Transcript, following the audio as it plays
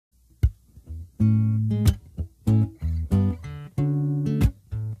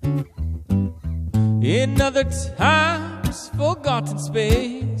In other times, forgotten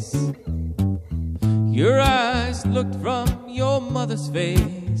space, your eyes looked from your mother's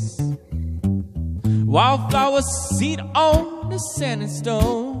face. Wildflower seed on the sand and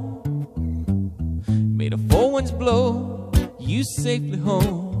stone made a four winds blow you safely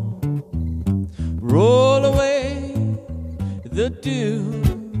home. Roll away the dew,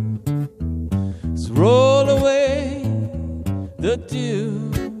 so roll away the dew.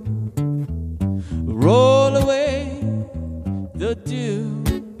 Roll away the dew,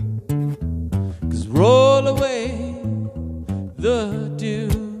 'cause roll away the dew.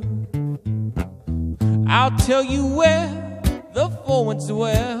 I'll tell you where the four winds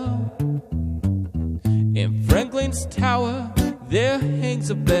dwell. In Franklin's tower there hangs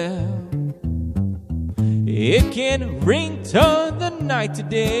a bell. It can ring to the night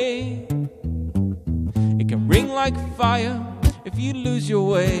today. It can ring like fire if you lose your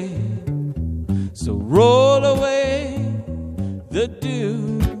way. So roll away the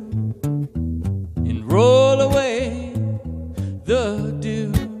dew, and roll away the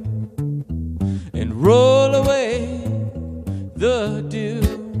dew, and roll away the dew,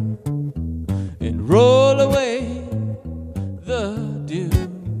 and roll away the dew.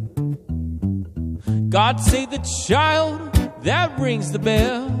 God save the child that rings the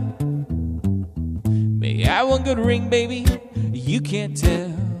bell. May I one good ring, baby, you can't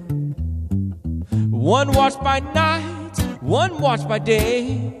tell. One watch by night, one watch by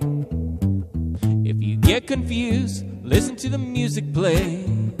day. If you get confused, listen to the music play.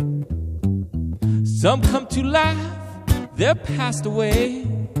 Some come to laugh, they're passed away.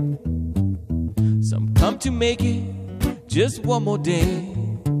 Some come to make it just one more day.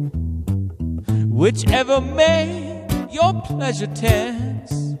 Whichever may your pleasure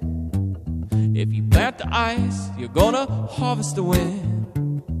tends. If you plant the ice, you're gonna harvest the wind.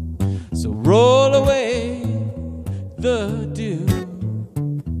 So roll away the dew,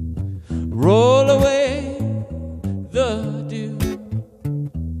 roll away the dew,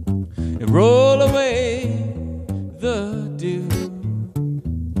 and roll away the dew,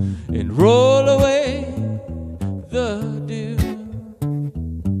 and roll away the dew.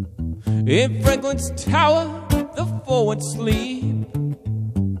 In Franklin's tower the four winds sleep,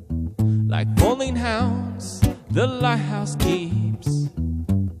 like falling hounds the lighthouse keeps.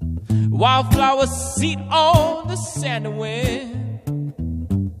 Wildflower seat on the sand and wind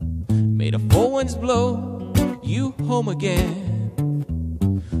made a four winds blow you home again.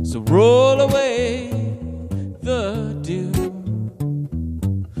 So roll away the dew,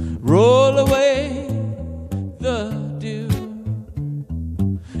 roll away the dew,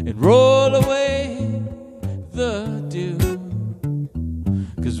 and roll away the dew,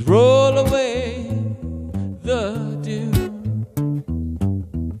 'cause roll away the dew.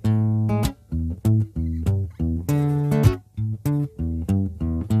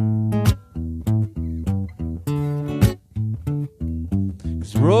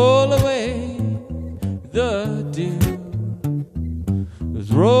 Roll away the dew,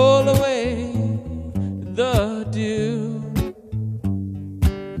 roll away the